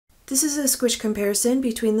This is a squish comparison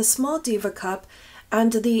between the small Diva cup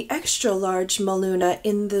and the extra large MeLuna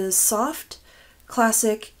in the soft,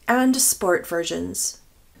 classic, and sport versions.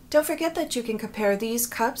 Don't forget that you can compare these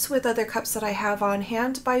cups with other cups that I have on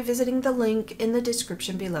hand by visiting the link in the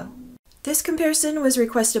description below. This comparison was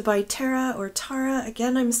requested by Tara or Tara.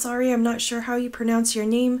 Again, I'm sorry, I'm not sure how you pronounce your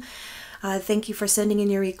name. Thank you for sending in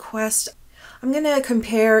your request. I'm going to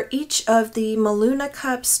compare each of the MeLuna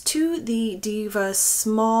cups to the Diva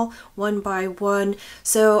small one by one.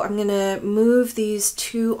 So I'm going to move these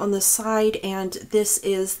two on the side, and this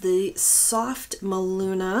is the soft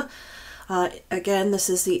MeLuna. Again,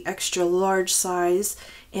 this is the extra large size,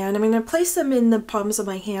 and I'm going to place them in the palms of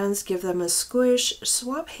my hands, give them a squish,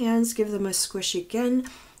 swap hands, give them a squish again,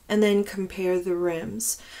 and then compare the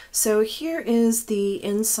rims. So here is the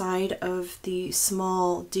inside of the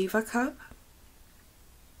small Diva cup,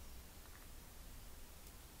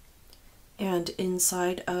 and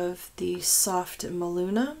inside of the soft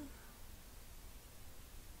MeLuna.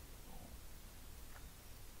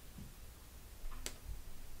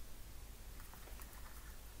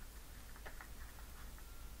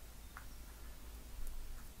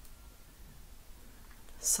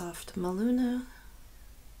 Soft MeLuna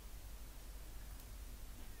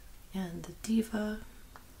and the Diva,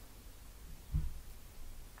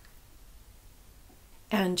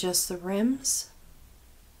 and just the rims.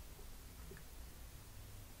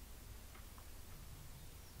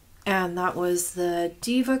 And that was the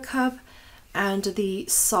Diva cup and the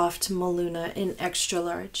soft MeLuna in extra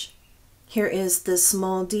large. Here is the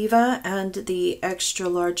small Diva and the extra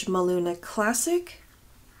large MeLuna classic.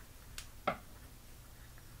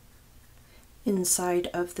 Inside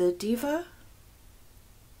of the Diva.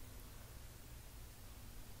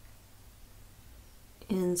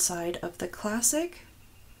 Inside of the classic.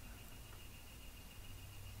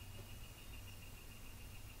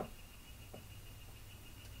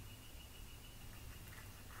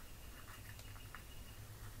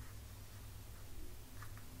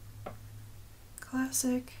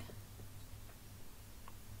 Classic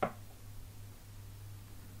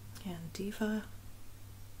and Diva,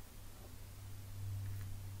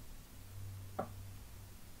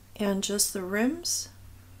 and just the rims,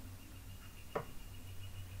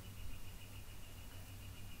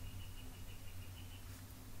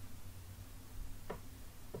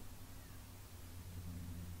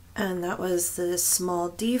 and that was the small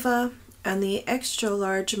Diva and the extra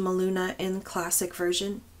large MeLuna in classic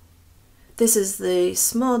version. This is the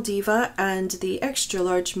small Diva and the extra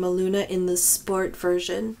large MeLuna in the sport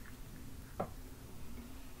version.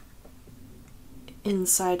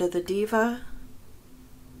 Inside of the Diva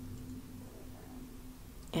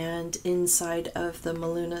and inside of the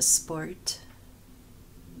MeLuna Sport.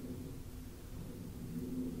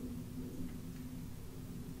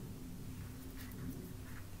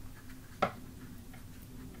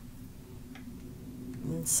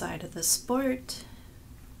 Inside of the Sport.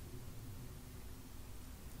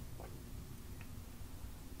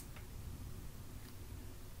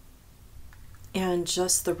 And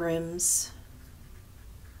just the rims.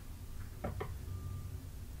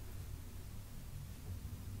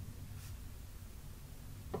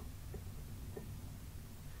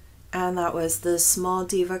 And that was the small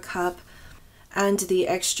Diva cup and the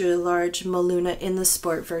extra large MeLuna in the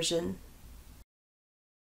sport version.